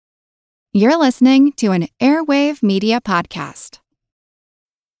You're listening to an Airwave Media Podcast.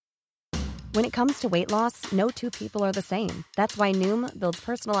 When it comes to weight loss, no two people are the same. That's why Noom builds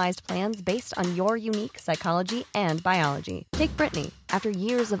personalized plans based on your unique psychology and biology. Take Brittany. After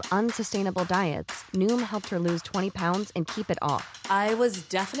years of unsustainable diets, Noom helped her lose 20 pounds and keep it off. I was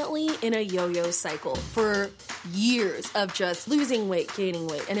definitely in a yo-yo cycle for years of just losing weight, gaining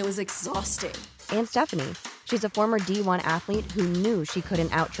weight, and it was exhausting. And Stephanie. She's a former D1 athlete who knew she couldn't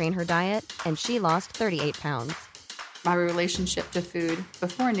outtrain her diet, and she lost 38 pounds. My relationship to food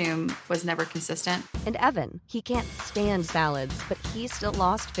before Noom was never consistent. And Evan, he can't stand salads, but he still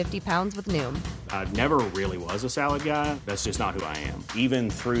lost 50 pounds with Noom. I never really was a salad guy. That's just not who I am. Even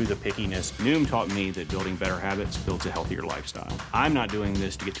through the pickiness, Noom taught me that building better habits builds a healthier lifestyle. I'm not doing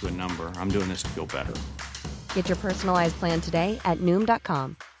this to get to a number. I'm doing this to feel better. Get your personalized plan today at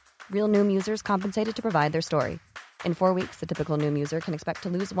Noom.com. Real Noom users compensated to provide their story. In 4 weeks, the typical Noom user can expect to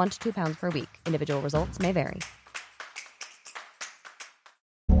lose 1 to 2 pounds per week. Individual results may vary.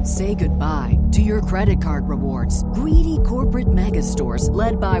 Say goodbye to your credit card rewards. Greedy corporate mega stores,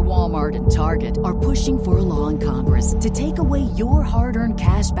 led by Walmart and Target, are pushing for a law in Congress to take away your hard-earned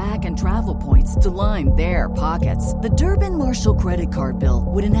cash back and travel points to line their pockets. The Durbin-Marshall credit card bill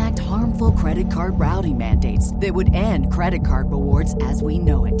would enact harmful credit card routing mandates that would end credit card rewards as we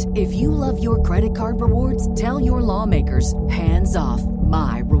know it. If you love your credit card rewards, tell your lawmakers, hands off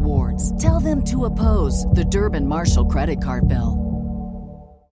my rewards. Tell them to oppose the Durbin-Marshall credit card bill.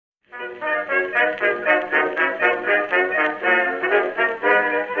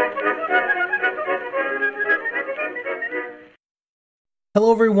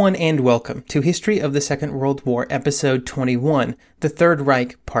 Hello everyone and welcome to History of the Second World War, Episode 21, The Third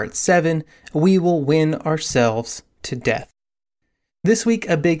Reich, Part 7, We Will Win Ourselves to Death. This week,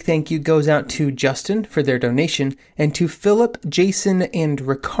 a big thank you goes out to Justin for their donation, and to Philip, Jason, and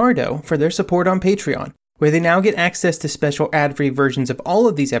Ricardo for their support on Patreon, where they now get access to special ad-free versions of all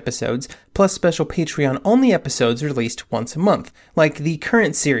of these episodes, plus special Patreon-only episodes released once a month, like the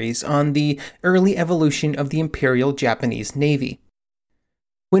current series on the early evolution of the Imperial Japanese Navy.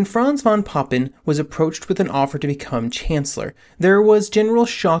 When Franz von Papen was approached with an offer to become chancellor, there was general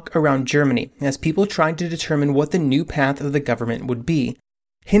shock around Germany as people tried to determine what the new path of the government would be.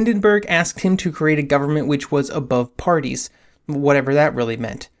 Hindenburg asked him to create a government which was above parties, whatever that really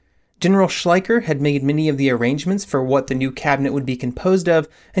meant. General Schleicher had made many of the arrangements for what the new cabinet would be composed of,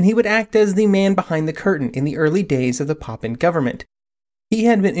 and he would act as the man behind the curtain in the early days of the Papen government. He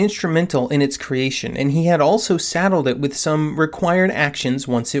had been instrumental in its creation, and he had also saddled it with some required actions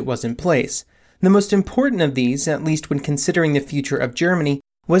once it was in place. The most important of these, at least when considering the future of Germany,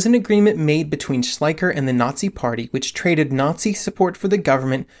 was an agreement made between Schleicher and the Nazi Party which traded Nazi support for the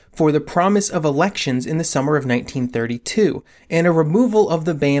government for the promise of elections in the summer of 1932, and a removal of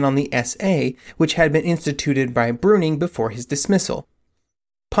the ban on the SA, which had been instituted by Brüning before his dismissal.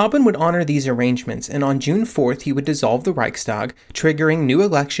 Papen would honor these arrangements, and on June 4th he would dissolve the Reichstag, triggering new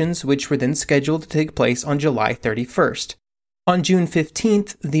elections which were then scheduled to take place on July 31st. On June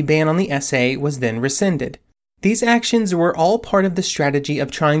 15th, the ban on the SA was then rescinded. These actions were all part of the strategy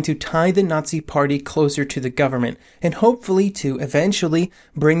of trying to tie the Nazi Party closer to the government, and hopefully to eventually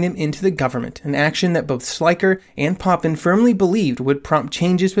bring them into the government, an action that both Schleicher and Papen firmly believed would prompt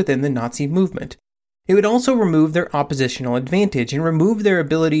changes within the Nazi movement. It would also remove their oppositional advantage and remove their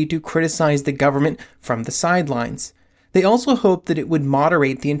ability to criticize the government from the sidelines. They also hoped that it would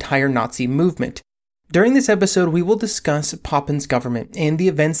moderate the entire Nazi movement. During this episode, we will discuss Papen's government and the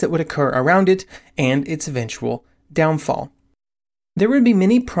events that would occur around it and its eventual downfall. There would be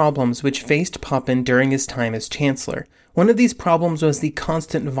many problems which faced Papen during his time as chancellor. One of these problems was the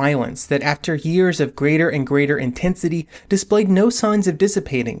constant violence that, after years of greater and greater intensity, displayed no signs of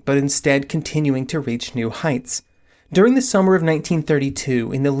dissipating, but instead continuing to reach new heights. During the summer of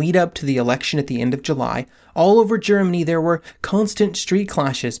 1932, in the lead-up to the election at the end of July, all over Germany there were constant street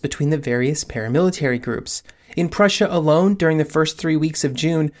clashes between the various paramilitary groups. In Prussia alone, during the first 3 weeks of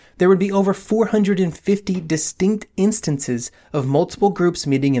June, there would be over 450 distinct instances of multiple groups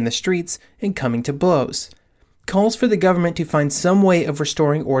meeting in the streets and coming to blows. Calls for the government to find some way of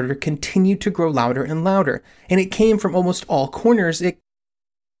restoring order continued to grow louder and louder, and it came from almost all corners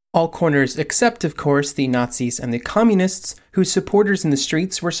except, of course, the Nazis and the Communists, whose supporters in the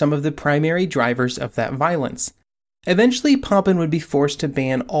streets were some of the primary drivers of that violence. Eventually, Papen would be forced to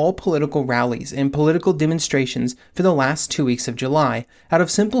ban all political rallies and political demonstrations for the last 2 weeks of July, out of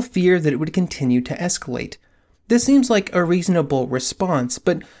simple fear that it would continue to escalate. This seems like a reasonable response,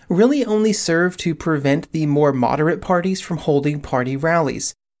 but really only served to prevent the more moderate parties from holding party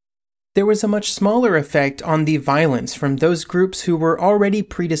rallies. There was a much smaller effect on the violence from those groups who were already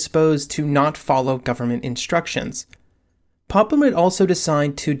predisposed to not follow government instructions. Papen would also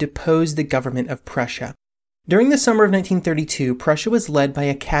decide to depose the government of Prussia. During the summer of 1932, Prussia was led by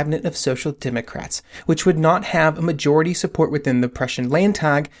a cabinet of Social Democrats, which would not have a majority support within the Prussian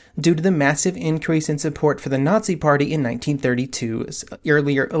Landtag due to the massive increase in support for the Nazi Party in 1932's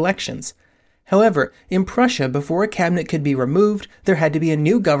earlier elections. However, in Prussia, before a cabinet could be removed, there had to be a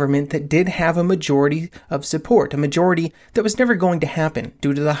new government that did have a majority of support, a majority that was never going to happen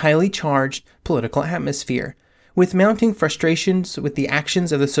due to the highly charged political atmosphere. With mounting frustrations with the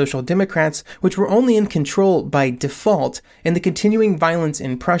actions of the Social Democrats, which were only in control by default, and the continuing violence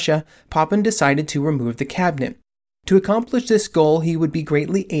in Prussia, Papen decided to remove the cabinet. To accomplish this goal, he would be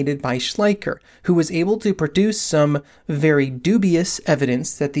greatly aided by Schleicher, who was able to produce some very dubious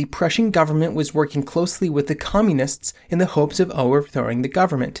evidence that the Prussian government was working closely with the communists in the hopes of overthrowing the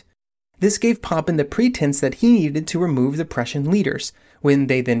government. This gave Papen the pretense that he needed to remove the Prussian leaders. When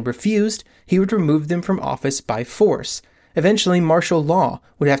they then refused, he would remove them from office by force. Eventually, martial law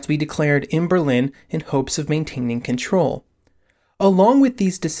would have to be declared in Berlin in hopes of maintaining control. Along with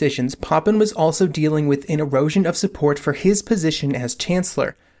these decisions, Papen was also dealing with an erosion of support for his position as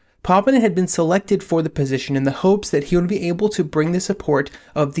chancellor. Papen had been selected for the position in the hopes that he would be able to bring the support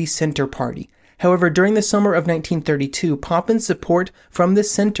of the Center Party. However, during the summer of 1932, Papen's support from the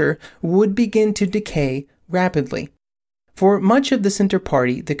center would begin to decay rapidly. For much of the Center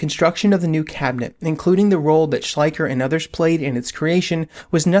Party, the construction of the new cabinet, including the role that Schleicher and others played in its creation,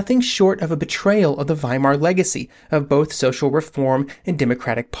 was nothing short of a betrayal of the Weimar legacy of both social reform and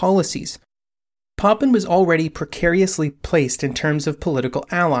democratic policies. Papen was already precariously placed in terms of political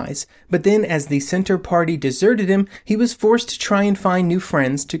allies, but then as the Center Party deserted him, he was forced to try and find new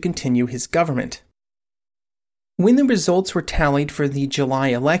friends to continue his government. When the results were tallied for the July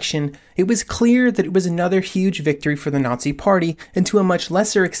election, it was clear that it was another huge victory for the Nazi Party and to a much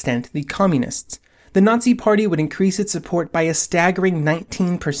lesser extent the Communists. The Nazi Party would increase its support by a staggering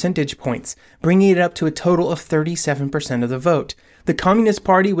 19 percentage points, bringing it up to a total of 37% of the vote. The Communist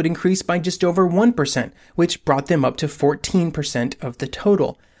Party would increase by just over 1%, which brought them up to 14% of the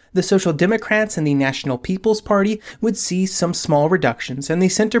total. The Social Democrats and the National People's Party would see some small reductions, and the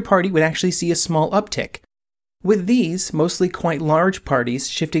Center Party would actually see a small uptick. With these, mostly quite large parties,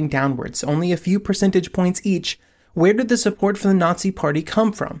 shifting downwards, only a few percentage points each, where did the support for the Nazi Party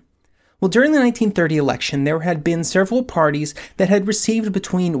come from? Well, during the 1930 election, there had been several parties that had received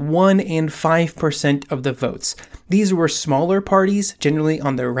between 1 and 5% of the votes. These were smaller parties, generally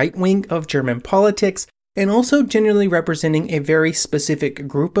on the right wing of German politics, and also generally representing a very specific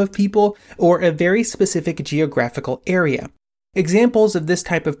group of people or a very specific geographical area. Examples of this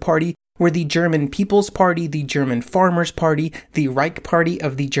type of party were the German People's Party, the German Farmers' Party, the Reich Party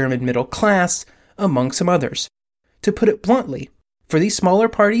of the German middle class, among some others. To put it bluntly, for these smaller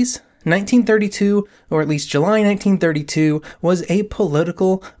parties, 1932, or at least July 1932, was a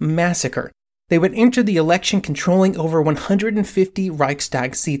political massacre. They would enter the election controlling over 150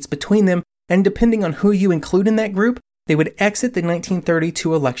 Reichstag seats between them, and depending on who you include in that group, they would exit the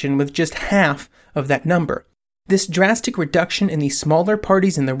 1932 election with just half of that number. This drastic reduction in the smaller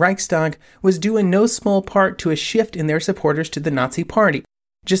parties in the Reichstag was due in no small part to a shift in their supporters to the Nazi Party,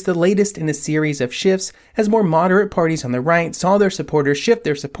 just the latest in a series of shifts as more moderate parties on the right saw their supporters shift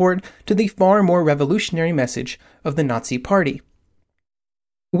their support to the far more revolutionary message of the Nazi Party.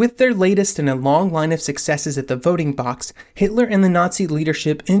 With their latest in a long line of successes at the voting box, Hitler and the Nazi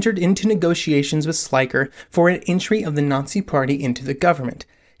leadership entered into negotiations with Schleicher for an entry of the Nazi Party into the government.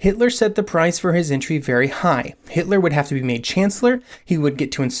 Hitler set the price for his entry very high. Hitler would have to be made chancellor, he would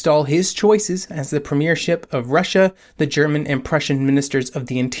get to install his choices as the premiership of Russia, the German and Prussian ministers of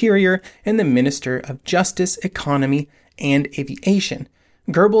the interior, and the minister of justice, economy, and aviation.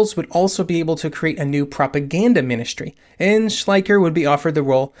 Goebbels would also be able to create a new propaganda ministry, and Schleicher would be offered the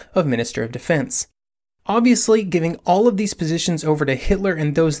role of Minister of Defense. Obviously, giving all of these positions over to Hitler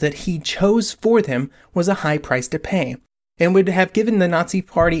and those that he chose for them was a high price to pay, and would have given the Nazi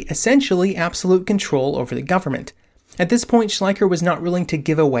Party essentially absolute control over the government. At this point, Schleicher was not willing to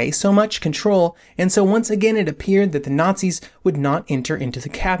give away so much control, and so once again it appeared that the Nazis would not enter into the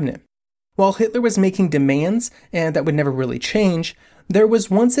cabinet. While Hitler was making demands, and that would never really change, there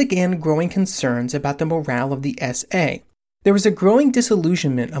was once again growing concerns about the morale of the SA. There was a growing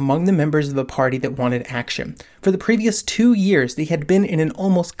disillusionment among the members of the party that wanted action. For the previous 2 years, they had been in an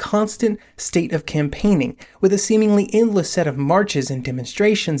almost constant state of campaigning, with a seemingly endless set of marches and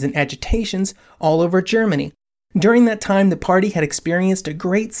demonstrations and agitations all over Germany. During that time, the party had experienced a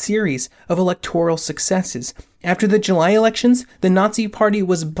great series of electoral successes. After the July elections, the Nazi Party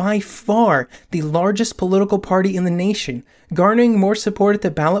was by far the largest political party in the nation, garnering more support at the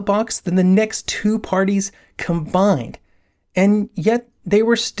ballot box than the next two parties combined. And yet, they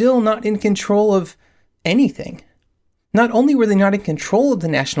were still not in control of anything. Not only were they not in control of the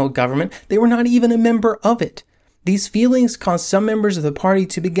national government, they were not even a member of it. These feelings caused some members of the party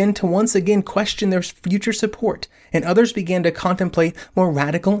to begin to once again question their future support, and others began to contemplate more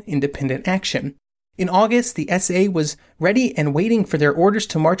radical independent action. In August, the SA was ready and waiting for their orders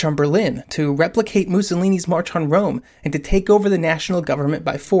to march on Berlin, to replicate Mussolini's march on Rome, and to take over the national government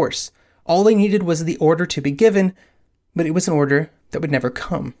by force. All they needed was the order to be given, but it was an order that would never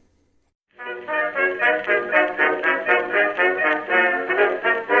come.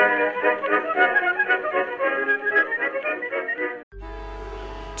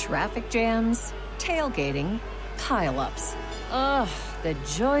 Traffic jams, tailgating, pile-ups. Ugh, the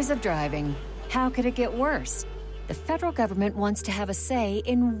joys of driving. How could it get worse? The federal government wants to have a say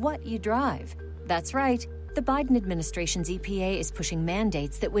in what you drive. That's right. The Biden administration's EPA is pushing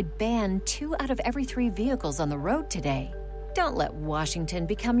mandates that would ban 2 out of every 3 vehicles on the road today. Don't let Washington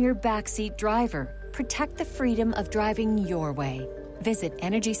become your backseat driver. Protect the freedom of driving your way. Visit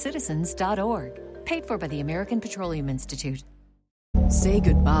EnergyCitizens.org. Paid for by the American Petroleum Institute. Say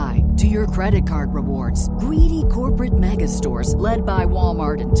goodbye to your credit card rewards. Greedy corporate mega stores, led by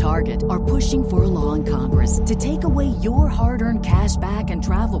Walmart and Target, are pushing for a law in Congress to take away your hard-earned cash back and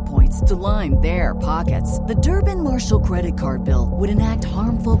travel points to line their pockets. The Durbin-Marshall credit card bill would enact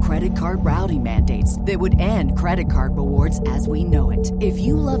harmful credit card routing mandates that would end credit card rewards as we know it. If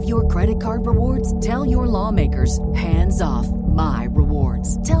you love your credit card rewards, tell your lawmakers, hands off my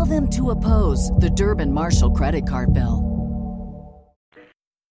rewards. Tell them to oppose the Durbin-Marshall credit card bill.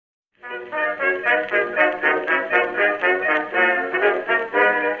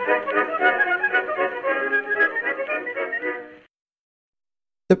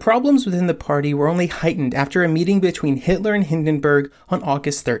 The problems within the party were only heightened after a meeting between Hitler and Hindenburg on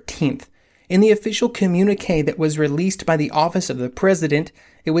August 13th. In the official communique that was released by the Office of the President,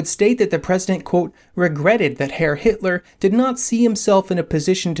 it would state that the president, quote, regretted that Herr Hitler did not see himself in a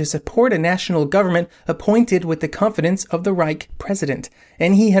position to support a national government appointed with the confidence of the Reich president,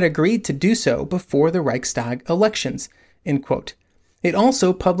 and he had agreed to do so before the Reichstag elections, end quote. It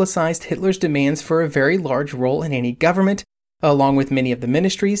also publicized Hitler's demands for a very large role in any government, along with many of the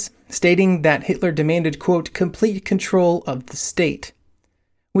ministries, stating that Hitler demanded, quote, complete control of the state.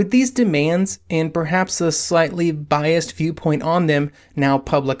 With these demands, and perhaps a slightly biased viewpoint on them now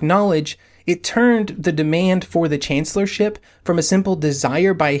public knowledge, it turned the demand for the chancellorship from a simple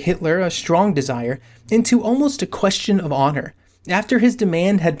desire by Hitler, a strong desire, into almost a question of honor. After his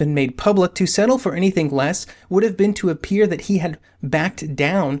demand had been made public, to settle for anything less would have been to appear that he had backed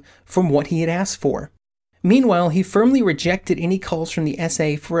down from what he had asked for. Meanwhile, he firmly rejected any calls from the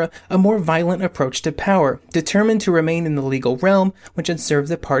SA for a more violent approach to power, determined to remain in the legal realm, which had served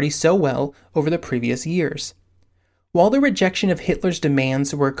the party so well over the previous years. While the rejection of Hitler's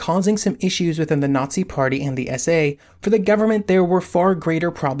demands were causing some issues within the Nazi Party and the SA, for the government there were far greater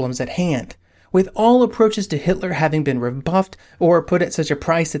problems at hand. With all approaches to Hitler having been rebuffed or put at such a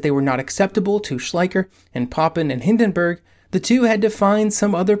price that they were not acceptable to Schleicher and Papen and Hindenburg, the two had to find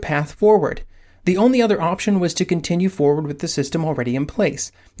some other path forward. The only other option was to continue forward with the system already in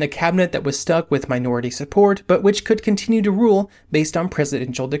place, a cabinet that was stuck with minority support, but which could continue to rule based on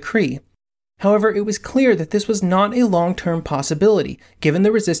presidential decree. However, it was clear that this was not a long-term possibility, given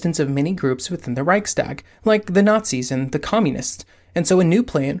the resistance of many groups within the Reichstag, like the Nazis and the Communists, and so a new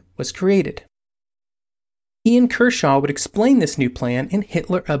plan was created. Ian Kershaw would explain this new plan in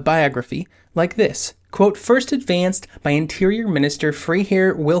Hitler, a Biography, like this. Quote, first advanced by Interior Minister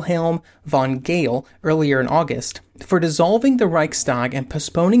Freiherr Wilhelm von Gael earlier in August, for dissolving the Reichstag and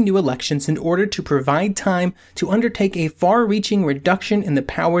postponing new elections in order to provide time to undertake a far-reaching reduction in the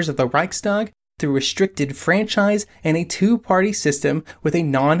powers of the Reichstag through restricted franchise and a two-party system with a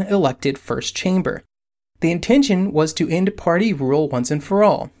non-elected first chamber. The intention was to end party rule once and for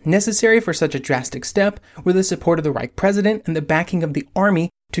all. Necessary for such a drastic step were the support of the Reich president and the backing of the army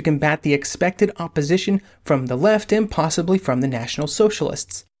to combat the expected opposition from the left and possibly from the National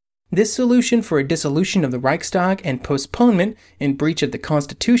Socialists. This solution for a dissolution of the Reichstag and postponement, in breach of the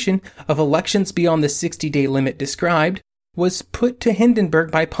Constitution, of elections beyond the 60-day limit described, was put to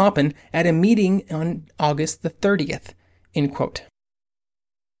Hindenburg by Papen at a meeting on August the 30th. End quote.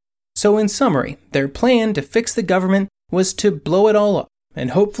 So in summary, their plan to fix the government was to blow it all up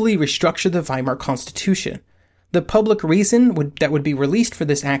and hopefully restructure the Weimar Constitution. The public reason that would be released for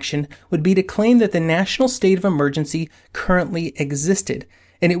this action would be to claim that the national state of emergency currently existed,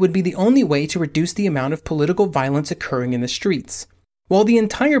 and it would be the only way to reduce the amount of political violence occurring in the streets. While the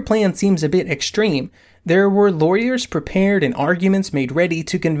entire plan seems a bit extreme, there were lawyers prepared and arguments made ready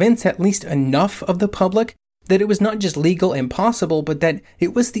to convince at least enough of the public that it was not just legal and possible, but that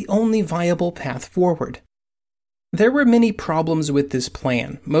it was the only viable path forward. There were many problems with this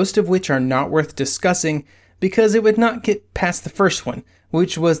plan, most of which are not worth discussing because it would not get past the first one,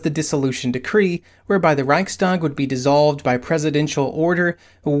 which was the dissolution decree, whereby the Reichstag would be dissolved by presidential order,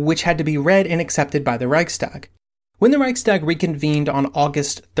 which had to be read and accepted by the Reichstag. When the Reichstag reconvened on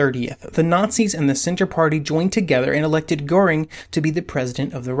August 30th, the Nazis and the Center Party joined together and elected Göring to be the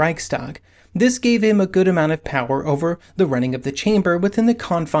president of the Reichstag. This gave him a good amount of power over the running of the chamber within the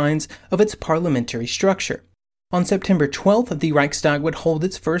confines of its parliamentary structure. On September 12th, the Reichstag would hold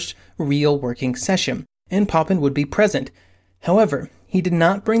its first real working session, and Papen would be present. However, he did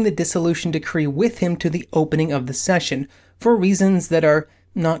not bring the dissolution decree with him to the opening of the session, for reasons that are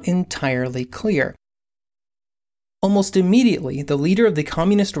not entirely clear. Almost immediately, the leader of the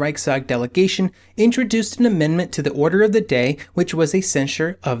Communist Reichstag delegation introduced an amendment to the order of the day, which was a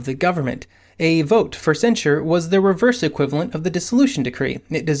censure of the government. A vote for censure was the reverse equivalent of the dissolution decree.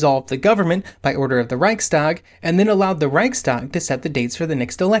 It dissolved the government by order of the Reichstag, and then allowed the Reichstag to set the dates for the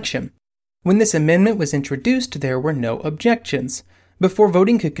next election. When this amendment was introduced, there were no objections. Before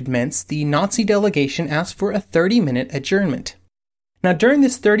voting could commence, the Nazi delegation asked for a 30-minute adjournment. Now, during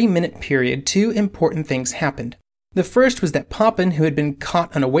this 30-minute period, two important things happened. The first was that Papen, who had been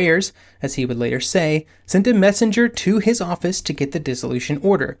caught unawares, as he would later say, sent a messenger to his office to get the dissolution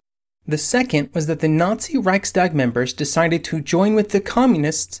order. The second was that the Nazi Reichstag members decided to join with the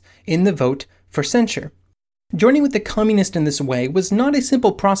Communists in the vote for censure. Joining with the Communists in this way was not a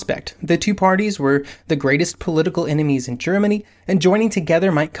simple prospect. The two parties were the greatest political enemies in Germany, and joining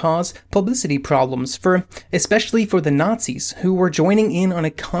together might cause publicity problems, especially for the Nazis, who were joining in on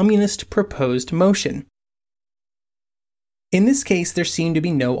a communist proposed motion. In this case, there seemed to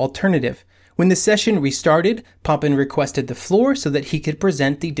be no alternative. When the session restarted, Papen requested the floor so that he could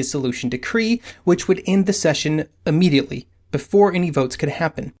present the dissolution decree, which would end the session immediately, before any votes could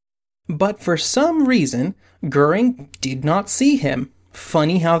happen. But for some reason, Göring did not see him.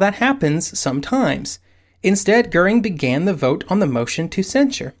 Funny how that happens sometimes. Instead, Göring began the vote on the motion to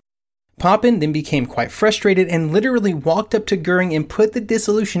censure. Papen then became quite frustrated and literally walked up to Göring and put the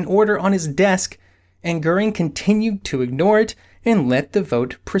dissolution order on his desk, and Göring continued to ignore it and let the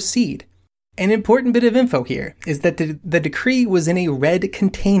vote proceed. An important bit of info here is that the decree was in a red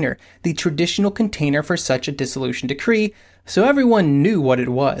container, the traditional container for such a dissolution decree, so everyone knew what it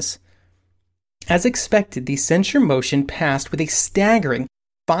was. As expected, the censure motion passed with a staggering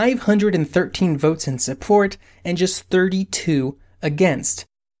 513 votes in support and just 32 against.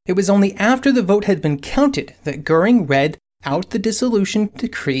 It was only after the vote had been counted that Göring read out the dissolution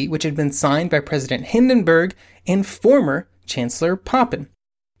decree, which had been signed by President Hindenburg and former Chancellor Papen.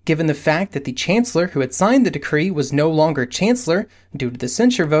 Given the fact that the Chancellor who had signed the decree was no longer Chancellor due to the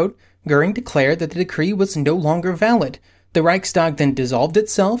censure vote, Göring declared that the decree was no longer valid. The Reichstag then dissolved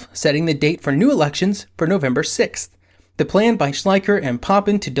itself, setting the date for new elections for November 6th. The plan by Schleicher and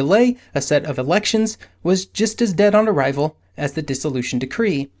Papen to delay a set of elections was just as dead on arrival as the dissolution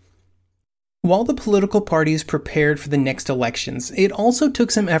decree. While the political parties prepared for the next elections, it also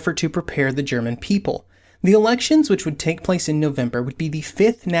took some effort to prepare the German people. The elections, which would take place in November, would be the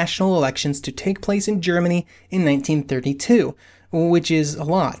fifth national elections to take place in Germany in 1932, which is a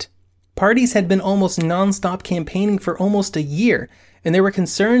lot. Parties had been almost non-stop campaigning for almost a year, and there were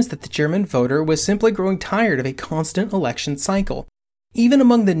concerns that the German voter was simply growing tired of a constant election cycle. Even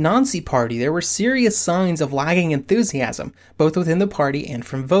among the Nazi Party, there were serious signs of lagging enthusiasm, both within the party and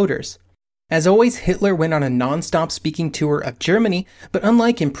from voters. As always, Hitler went on a non-stop speaking tour of Germany, but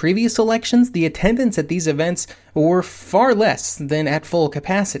unlike in previous elections, the attendance at these events were far less than at full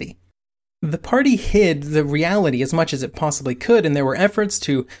capacity. The party hid the reality as much as it possibly could, and there were efforts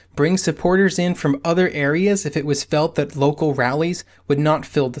to bring supporters in from other areas if it was felt that local rallies would not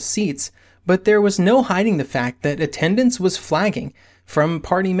fill the seats, but there was no hiding the fact that attendance was flagging from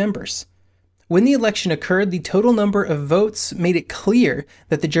party members. When the election occurred, the total number of votes made it clear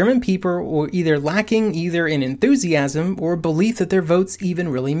that the German people were either lacking in enthusiasm or belief that their votes even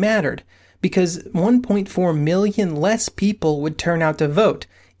really mattered, because 1.4 million less people would turn out to vote,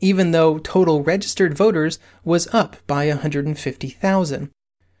 even though total registered voters was up by 150,000.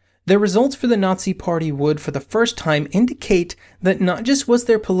 The results for the Nazi Party would, for the first time, indicate that not just was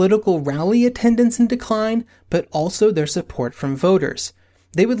their political rally attendance in decline, but also their support from voters.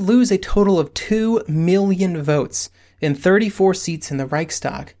 they would lose a total of 2 million votes and 34 seats in the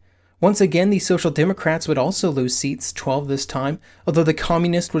Reichstag. Once again, the Social Democrats would also lose seats, 12 this time, although the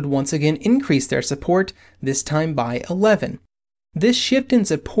Communists would once again increase their support, this time by 11. This shift in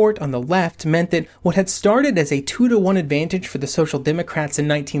support on the left meant that what had started as a 2-to-1 advantage for the Social Democrats in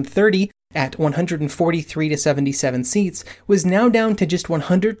 1930 at 143 to 77 seats was now down to just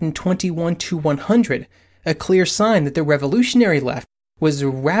 121 to 100, a clear sign that the revolutionary left was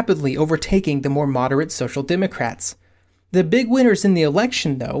rapidly overtaking the more moderate Social Democrats. The big winners in the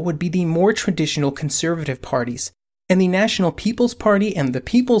election, though, would be the more traditional conservative parties, and the National People's Party and the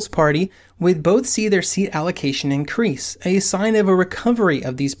People's Party would both see their seat allocation increase, a sign of a recovery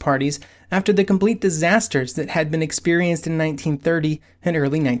of these parties after the complete disasters that had been experienced in 1930 and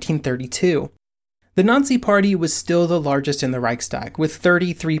early 1932. The Nazi Party was still the largest in the Reichstag, with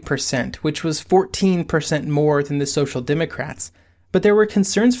 33%, which was 14% more than the Social Democrats, but there were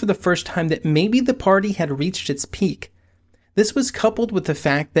concerns for the first time that maybe the party had reached its peak. This was coupled with the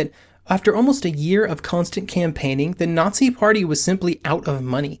fact that after almost a year of constant campaigning, the Nazi Party was simply out of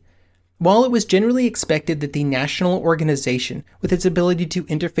money. While it was generally expected that the national organization, with its ability to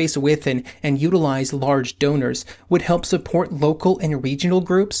interface with and utilize large donors, would help support local and regional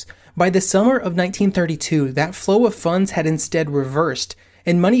groups, by the summer of 1932, that flow of funds had instead reversed,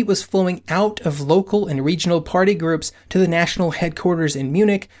 and money was flowing out of local and regional party groups to the national headquarters in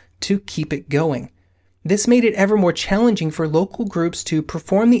Munich to keep it going. This made it ever more challenging for local groups to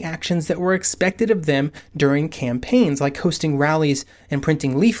perform the actions that were expected of them during campaigns, like hosting rallies and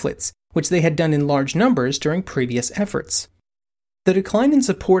printing leaflets, which they had done in large numbers during previous efforts. The decline in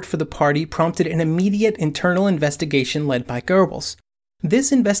support for the party prompted an immediate internal investigation led by Goebbels.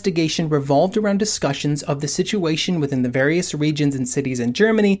 This investigation revolved around discussions of the situation within the various regions and cities in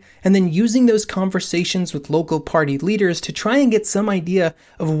Germany, and then using those conversations with local party leaders to try and get some idea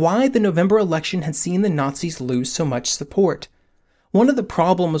of why the November election had seen the Nazis lose so much support. One of the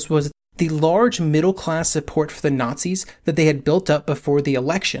problems was the large middle-class support for the Nazis that they had built up before the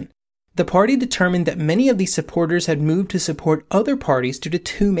election. The party determined that many of these supporters had moved to support other parties due to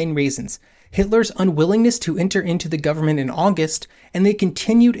two main reasons: Hitler's unwillingness to enter into the government in August, and the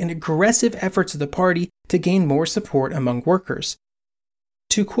continued and aggressive efforts of the party to gain more support among workers.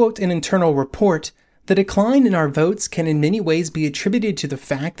 To quote an internal report, "The decline in our votes can in many ways be attributed to the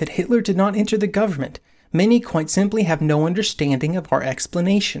fact that Hitler did not enter the government. Many quite simply have no understanding of our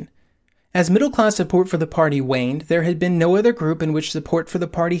explanation." As middle-class support for the party waned, there had been no other group in which support for the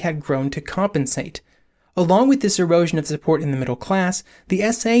party had grown to compensate. Along with this erosion of support in the middle class, the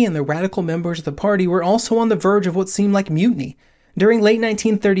SA and the radical members of the party were also on the verge of what seemed like mutiny. During late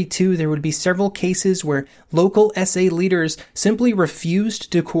 1932, there would be several cases where local SA leaders simply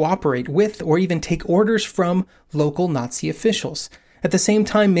refused to cooperate with or even take orders from local Nazi officials. At the same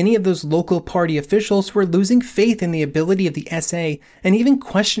time, many of those local party officials were losing faith in the ability of the SA and even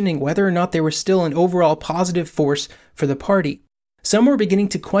questioning whether or not they were still an overall positive force for the party. Some were beginning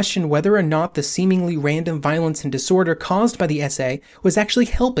to question whether or not the seemingly random violence and disorder caused by the SA was actually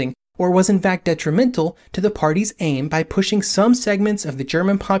helping or was in fact detrimental to the party's aim by pushing some segments of the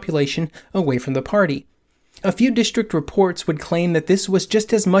German population away from the party. A few district reports would claim that this was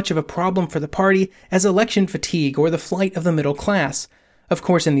just as much of a problem for the party as election fatigue or the flight of the middle class. Of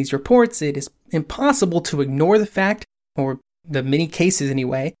course, in these reports, it is impossible to ignore the fact, or the many cases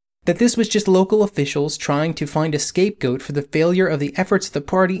anyway, that this was just local officials trying to find a scapegoat for the failure of the efforts of the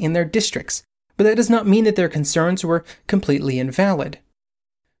party in their districts, but that does not mean that their concerns were completely invalid.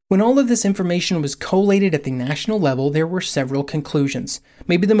 When all of this information was collated at the national level, there were several conclusions.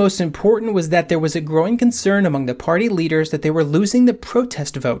 Maybe the most important was that there was a growing concern among the party leaders that they were losing the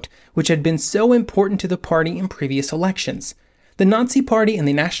protest vote, which had been so important to the party in previous elections. The Nazi Party and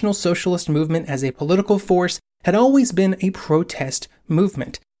the National Socialist movement as a political force had always been a protest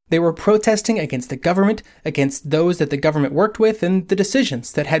movement. They were protesting against the government, against those that the government worked with, and the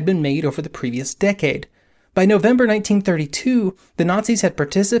decisions that had been made over the previous decade. By November 1932, the Nazis had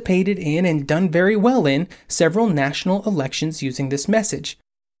participated in and done very well in several national elections using this message.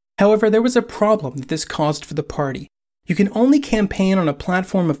 However, there was a problem that this caused for the party. You can only campaign on a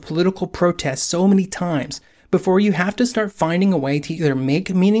platform of political protest so many times before you have to start finding a way to either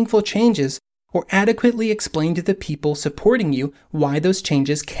make meaningful changes or adequately explain to the people supporting you why those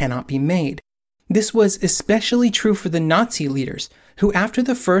changes cannot be made. This was especially true for the Nazi leaders, who after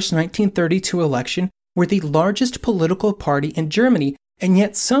the first 1932 election were the largest political party in Germany, and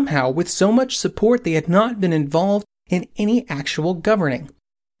yet somehow with so much support they had not been involved in any actual governing.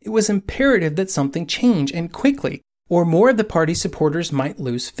 It was imperative that something change, and quickly, or more of the party's supporters might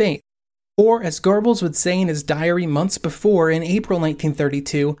lose faith. Or, as Goebbels would say in his diary months before, in April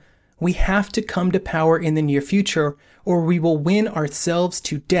 1932, "We have to come to power in the near future, or we will win ourselves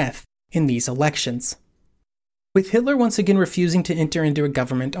to death in these elections." With Hitler once again refusing to enter into a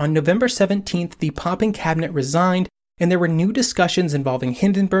government, on November 17th, the Papen cabinet resigned, and there were new discussions involving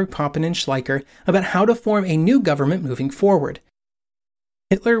Hindenburg, Papen, and Schleicher about how to form a new government moving forward.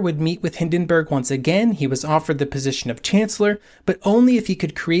 Hitler would meet with Hindenburg once again. He was offered the position of chancellor, but only if he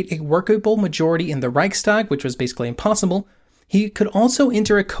could create a workable majority in the Reichstag, which was basically impossible. He could also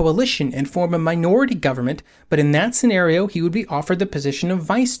enter a coalition and form a minority government, but in that scenario, he would be offered the position of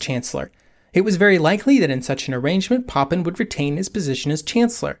vice-chancellor. It was very likely that in such an arrangement, Papen would retain his position as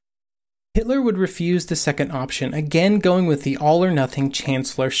chancellor. Hitler would refuse the second option, again going with the all-or-nothing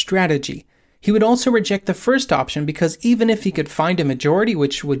chancellor strategy. He would also reject the first option because even if he could find a majority,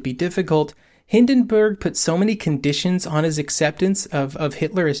 which would be difficult, Hindenburg put so many conditions on his acceptance of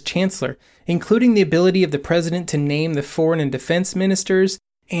Hitler as chancellor, including the ability of the president to name the foreign and defense ministers,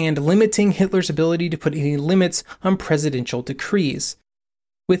 and limiting Hitler's ability to put any limits on presidential decrees.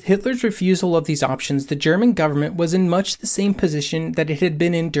 With Hitler's refusal of these options, the German government was in much the same position that it had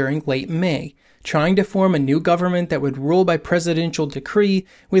been in during late May, trying to form a new government that would rule by presidential decree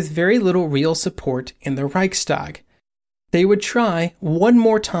with very little real support in the Reichstag. They would try one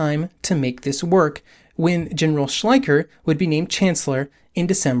more time to make this work when General Schleicher would be named chancellor in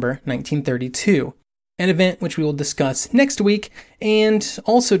December 1932, an event which we will discuss next week and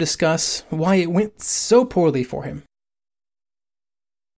also discuss why it went so poorly for him.